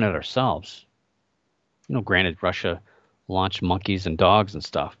not doing it ourselves. Granted, Russia launched monkeys and dogs and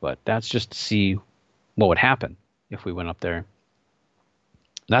stuff, but that's just to see what would happen if we went up there.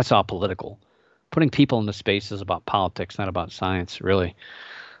 That's all political. Putting people into space is about politics, not about science, really.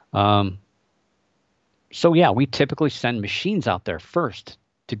 We typically send machines out there first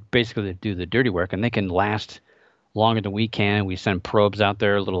to basically do the dirty work, and they can last longer than we can. We send probes out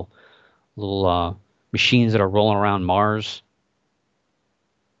there, little machines that are rolling around Mars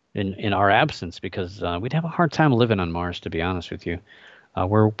in our absence, because we'd have a hard time living on Mars, to be honest with you.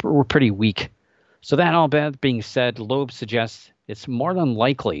 We're pretty weak. So that all being said, Loeb suggests it's more than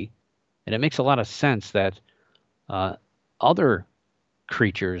likely, and it makes a lot of sense, that other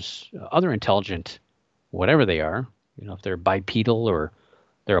creatures, other intelligent, whatever they are, if they're bipedal or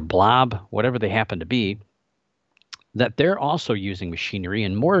they're a blob, whatever they happen to be, that they're also using machinery,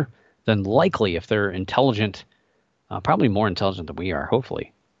 and more than likely, if they're intelligent, probably more intelligent than we are,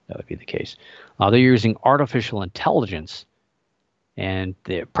 hopefully that would be the case, they're using artificial intelligence, and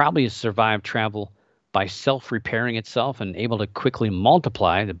they probably survived travel by self-repairing itself and able to quickly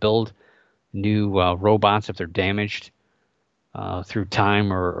multiply to build new robots if they're damaged through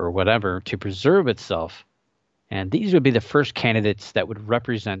time or whatever, to preserve itself. And these would be the first candidates that would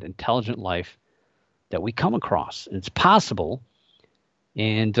represent intelligent life that we come across. It's possible,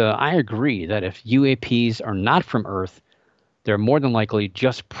 and I agree that if UAPs are not from Earth, they're more than likely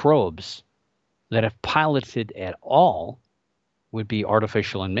just probes that, if piloted at all, would be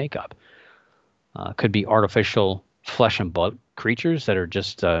artificial in makeup. Could be artificial flesh and blood creatures that are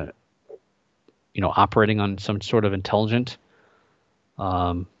just, operating on some sort of intelligent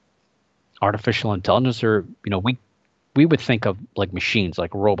artificial intelligence, or we would think of like machines,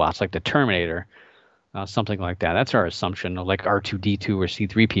 like robots, like the Terminator, something like that. That's our assumption, like R2D2 or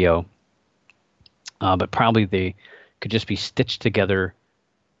C3PO. But probably the could just be stitched together.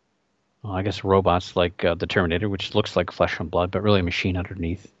 Well, I guess robots like the Terminator, which looks like flesh and blood, but really a machine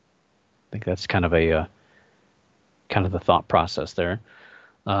underneath. I think that's kind of the thought process there.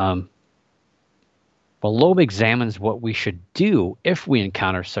 Well, Loeb examines what we should do if we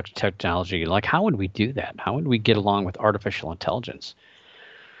encounter such technology. Like, how would we do that? How would we get along with artificial intelligence?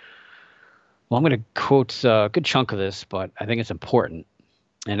 Well, I'm going to quote a good chunk of this, but I think it's important.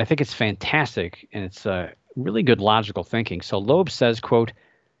 And I think it's fantastic, and it's really good logical thinking. So Loeb says, quote,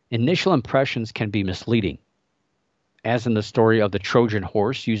 initial impressions can be misleading, as in the story of the Trojan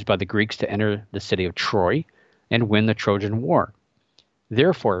horse used by the Greeks to enter the city of Troy and win the Trojan War.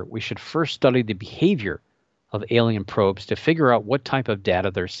 Therefore, we should first study the behavior of alien probes to figure out what type of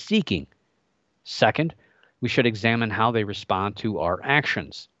data they're seeking. Second, we should examine how they respond to our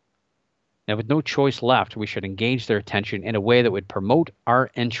actions. Now, with no choice left, we should engage their attention in a way that would promote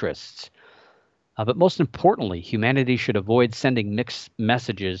our interests. But most importantly, humanity should avoid sending mixed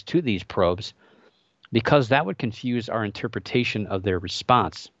messages to these probes because that would confuse our interpretation of their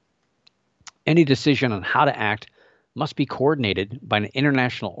response. Any decision on how to act must be coordinated by an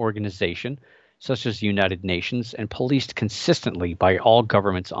international organization such as the United Nations and policed consistently by all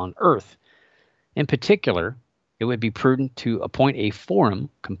governments on Earth. In particular, it would be prudent to appoint a forum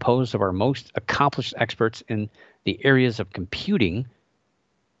composed of our most accomplished experts in the areas of computing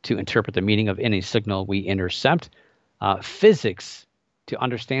to interpret the meaning of any signal we intercept, physics to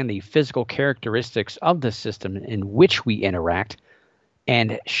understand the physical characteristics of the system in which we interact,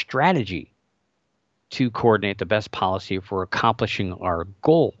 and strategy to coordinate the best policy for accomplishing our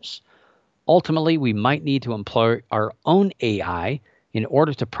goals. Ultimately, we might need to employ our own AI in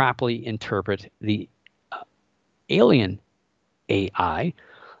order to properly interpret the alien AI.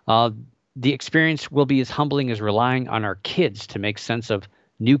 The experience will be as humbling as relying on our kids to make sense of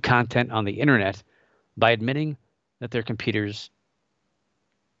new content on the internet by admitting that their computers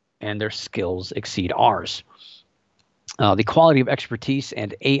and their skills exceed ours. The quality of expertise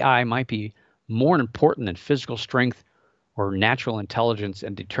and AI might be more important than physical strength or natural intelligence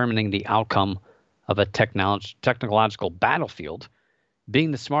in determining the outcome of a technological battlefield.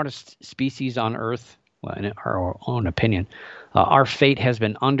 Being the smartest species on Earth, well, in our own opinion, our fate has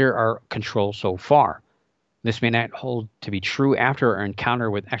been under our control so far. This may not hold to be true after our encounter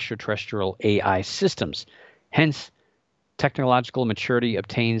with extraterrestrial AI systems. Hence, technological maturity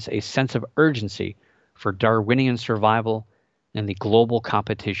obtains a sense of urgency for Darwinian survival in the global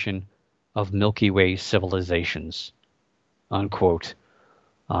competition of Milky Way civilizations, unquote.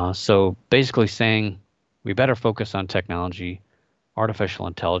 So basically saying we better focus on technology, artificial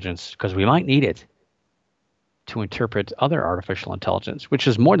intelligence, because we might need it to interpret other artificial intelligence, which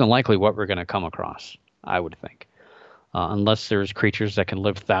is more than likely what we're going to come across, I would think. Unless there's creatures that can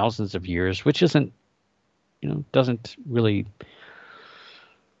live thousands of years, which doesn't really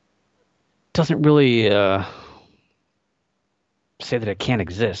say that it can't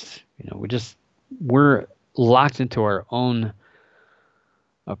exist. We're locked into our own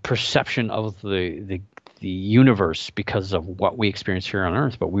perception of the universe because of what we experience here on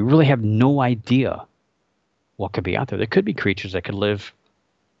Earth, but we really have no idea what could be out there. There could be creatures that could live,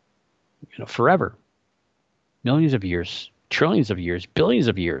 forever, millions of years, trillions of years, billions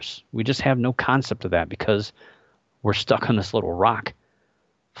of years. We just have no concept of that because we're stuck on this little rock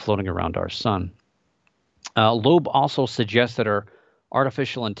floating around our sun. Loeb also suggests that our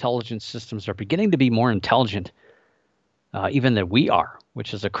artificial intelligence systems are beginning to be more intelligent even than we are,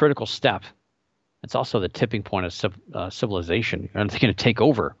 which is a critical step. It's also the tipping point of civilization. They're going to take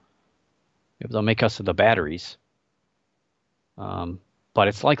over. They'll make us the batteries. But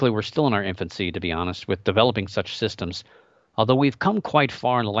it's likely we're still in our infancy, to be honest, with developing such systems. Although we've come quite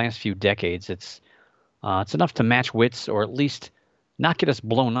far in the last few decades, it's enough to match wits, or at least not get us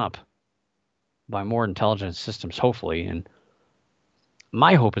blown up by more intelligent systems, hopefully. And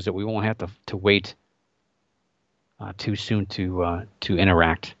my hope is that we won't have to wait too soon to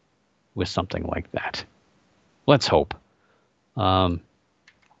interact with something like that. Let's hope.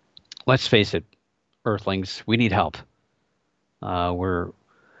 Let's face it, Earthlings, we need help. We're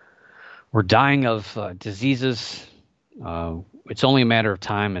dying of diseases. It's only a matter of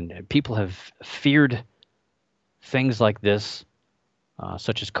time, and people have feared things like this,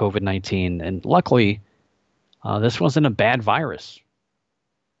 such as COVID-19. And luckily, this wasn't a bad virus.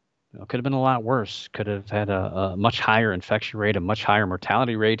 It could have been a lot worse. Could have had a much higher infection rate, a much higher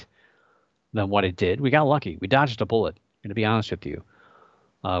mortality rate than what it did. We got lucky. We dodged a bullet, I'm going to be honest with you.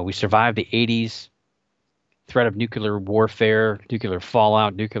 We survived the 80s, threat of nuclear warfare, nuclear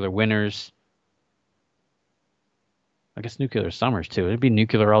fallout, nuclear winters. I guess nuclear summers, too. It'd be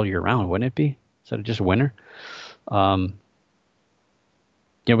nuclear all year round, wouldn't it be? Instead of just winter. Um,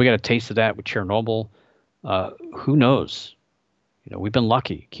 we got a taste of that with Chernobyl. Who knows? We've been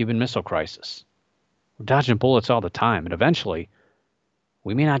lucky. Cuban Missile Crisis. We're dodging bullets all the time, and eventually,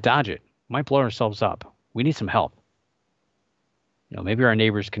 we may not dodge it. We might blow ourselves up. We need some help. Maybe our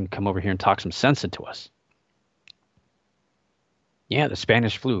neighbors can come over here and talk some sense into us. Yeah, the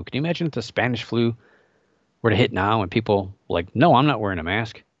Spanish flu. Can you imagine if the Spanish flu were to hit now and people were like, no, I'm not wearing a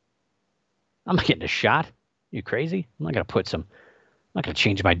mask. I'm not getting a shot. Are you crazy? I'm not going to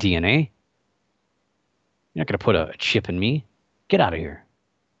change my DNA. You're not going to put a chip in me. Get out of here.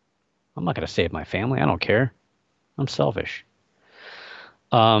 I'm not going to save my family. I don't care. I'm selfish.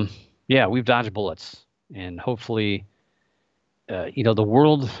 Yeah, we've dodged bullets. And hopefully, the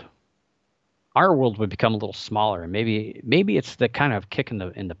world, our world would become a little smaller. And maybe it's the kind of kick in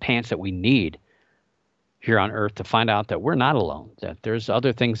the pants that we need here on Earth to find out that we're not alone, that there's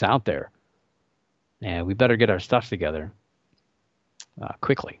other things out there. And we better get our stuff together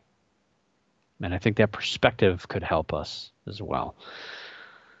quickly. And I think that perspective could help us as well.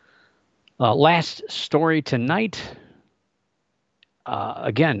 Last story tonight.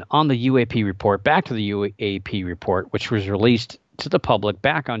 Again, on the UAP report, back to the UAP report, which was released to the public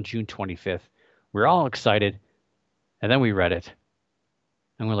back on June 25th. We're all excited. And then we read it.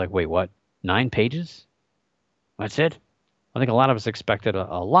 And we're like, wait, what? 9 pages? That's it? I think a lot of us expected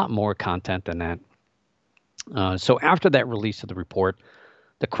a lot more content than that. So after that release of the report,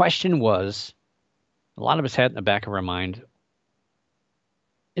 the question was, a lot of us had in the back of our mind,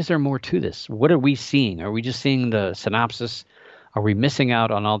 is there more to this? What are we seeing? Are we just seeing the synopsis? Are we missing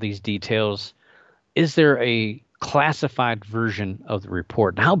out on all these details? Is there a classified version of the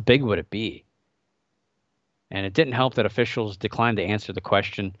report? And how big would it be? And it didn't help that officials declined to answer the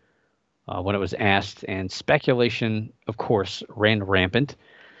question when it was asked. And speculation, of course, ran rampant.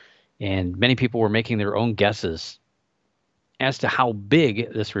 And many people were making their own guesses as to how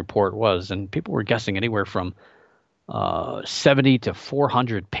big this report was. And people were guessing anywhere from 70 to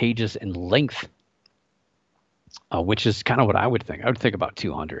 400 pages in length, which is kind of what I would think. I would think about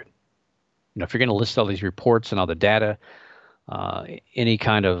 200. If you're going to list all these reports and all the data, any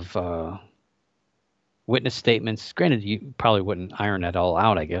kind of witness statements, granted, you probably wouldn't iron it all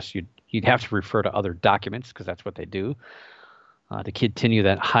out, I guess. You'd have to refer to other documents because that's what they do to continue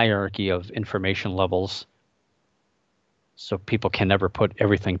that hierarchy of information levels so people can never put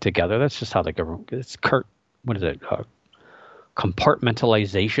everything together. That's just how the government,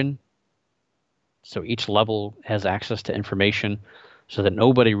 compartmentalization. So each level has access to information so that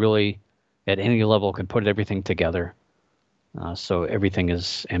nobody really at any level can put everything together. So everything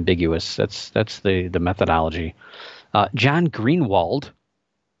is ambiguous. That's the methodology. John Greenwald,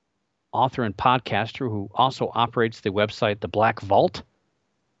 author and podcaster who also operates the website The Black Vault,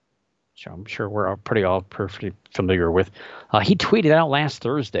 which I'm sure we're all perfectly familiar with, he tweeted out last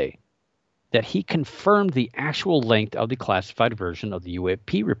Thursday that he confirmed the actual length of the classified version of the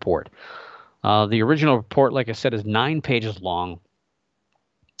UAP report. The original report, like I said, is 9 pages long,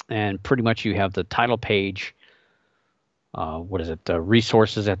 and pretty much you have the title page, the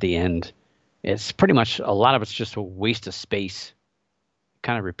resources at the end. It's pretty much, a lot of it's just a waste of space. It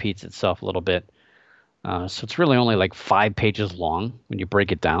kind of repeats itself a little bit. So it's really only like 5 pages long when you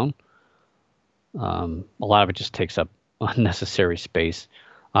break it down. A lot of it just takes up unnecessary space.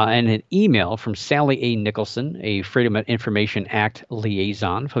 And an email from Sally A. Nicholson, a Freedom of Information Act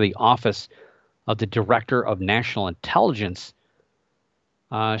liaison for the Office of the Director of National Intelligence.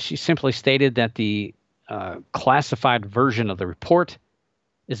 She simply stated that the classified version of the report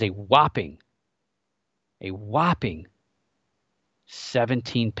is a whopping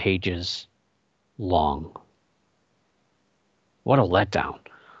 17 pages long. What a letdown.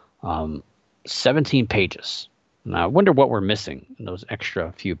 17 pages. Now, I wonder what we're missing in those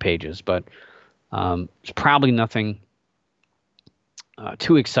extra few pages, but it's probably nothing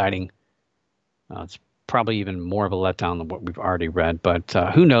too exciting. It's probably even more of a letdown than what we've already read, but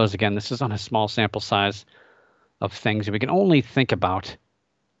who knows? Again, this is on a small sample size of things, and we can only think about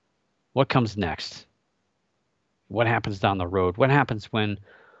what comes next. What happens down the road? What happens when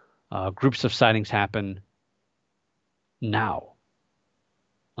groups of sightings happen now?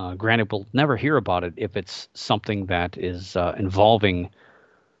 Granted, we'll never hear about it if it's something that is involving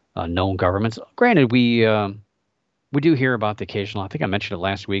known governments. Granted, we do hear about the occasional. I think I mentioned it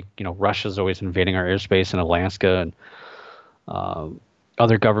last week. Russia's always invading our airspace in Alaska, and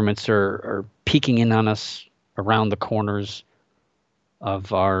other governments are peeking in on us around the corners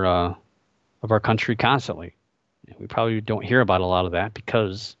of our country constantly. We probably don't hear about a lot of that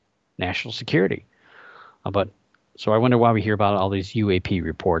because national security. So I wonder why we hear about all these UAP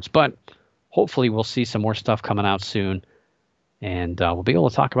reports. But hopefully we'll see some more stuff coming out soon, and we'll be able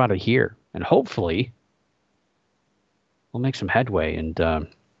to talk about it here. And hopefully we'll make some headway, and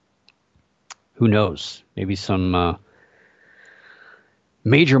who knows, maybe some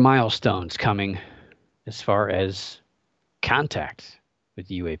major milestones coming as far as contact with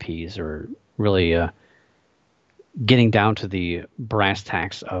UAPs, or really getting down to the brass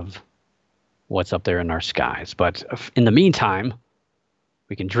tacks of what's up there in our skies. But in the meantime,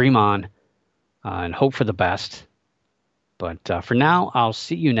 we can dream on and hope for the best. But for now, I'll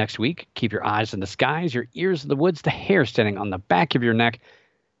see you next week. Keep your eyes in the skies, your ears in the woods, the hair standing on the back of your neck,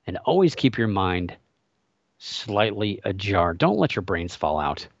 and always keep your mind slightly ajar. Don't let your brains fall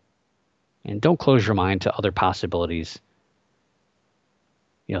out. And don't close your mind to other possibilities.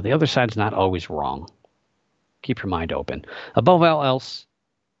 You know, the other side's not always wrong. Keep your mind open. Above all else,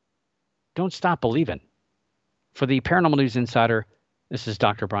 don't stop believing. For the Paranormal News Insider, this is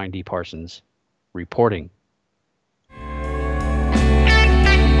Dr. Brian D. Parsons reporting